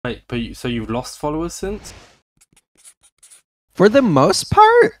Wait, but so you've lost followers since? For the most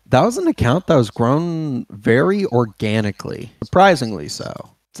part, that was an account that was grown very organically, surprisingly so.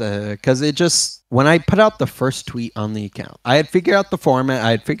 Because it just, when I put out the first tweet on the account, I had figured out the format,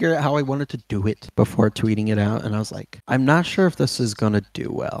 I had figured out how I wanted to do it before tweeting it out, and I was like, I'm not sure if this is going to do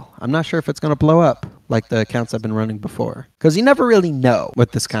well. I'm not sure if it's going to blow up like the accounts I've been running before. Because you never really know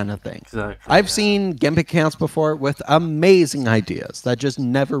with this kind of thing. Exactly. I've seen Gimp accounts before with amazing ideas that just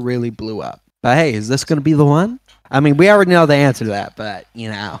never really blew up. But hey, is this going to be the one? I mean, we already know the answer to that, but, you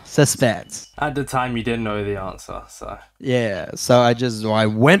know, suspense. At the time, you didn't know the answer, so... Yeah, so I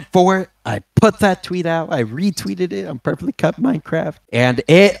went for it. I put that tweet out. I retweeted it on Perfectly Cut Minecraft, and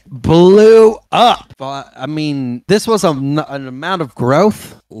it blew up. But, I mean, this was an amount of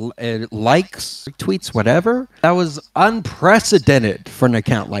growth, likes, retweets, whatever. That was unprecedented for an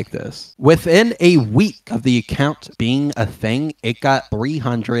account like this. Within a week of the account being a thing, it got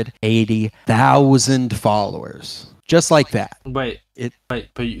 380,000 followers. Just like that. Wait, but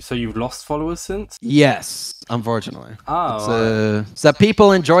so you've lost followers since? Yes, unfortunately. Oh. So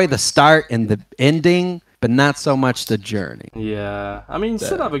people enjoy the start and the ending, but not so much the journey. Yeah. I mean, you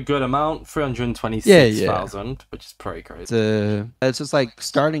still have a good amount, 326,000, which is pretty crazy. It's just like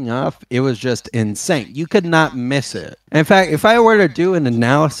starting off, it was just insane. You could not miss it. In fact, if I were to do an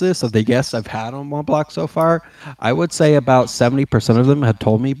analysis of the guests I've had on One Block so far, I would say about 70% of them had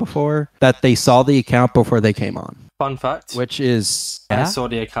told me before that they saw the account before they came on. Fun fact. Which is... I saw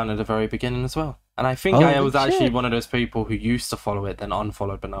the account at the very beginning as well. And I think I was actually one of those people who used to follow it, then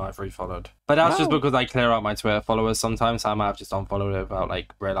unfollowed, but now I've refollowed. But that's just because I clear out my Twitter followers sometimes. I might have just unfollowed it without,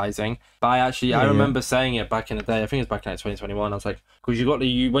 like, realizing. But I remember saying it back in the day. I think it was back in, like, 2021. I was like, because you got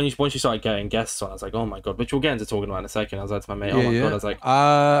once you started getting guests on, I was like, oh my God, which we'll get into talking about in a second. I was like to my mate, oh my God, I was like...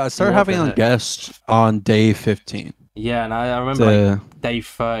 I started having on guests on day 15. Yeah, and I remember like day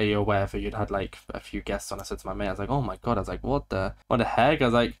 30 or whatever, you'd had like a few guests on. I said to my mate, I was like, oh my God, I was like, what the heck? I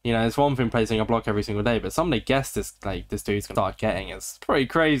was like, you know, it's one thing placing a block every single day, but some of the guests this dude's gonna start getting is pretty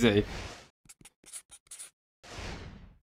crazy.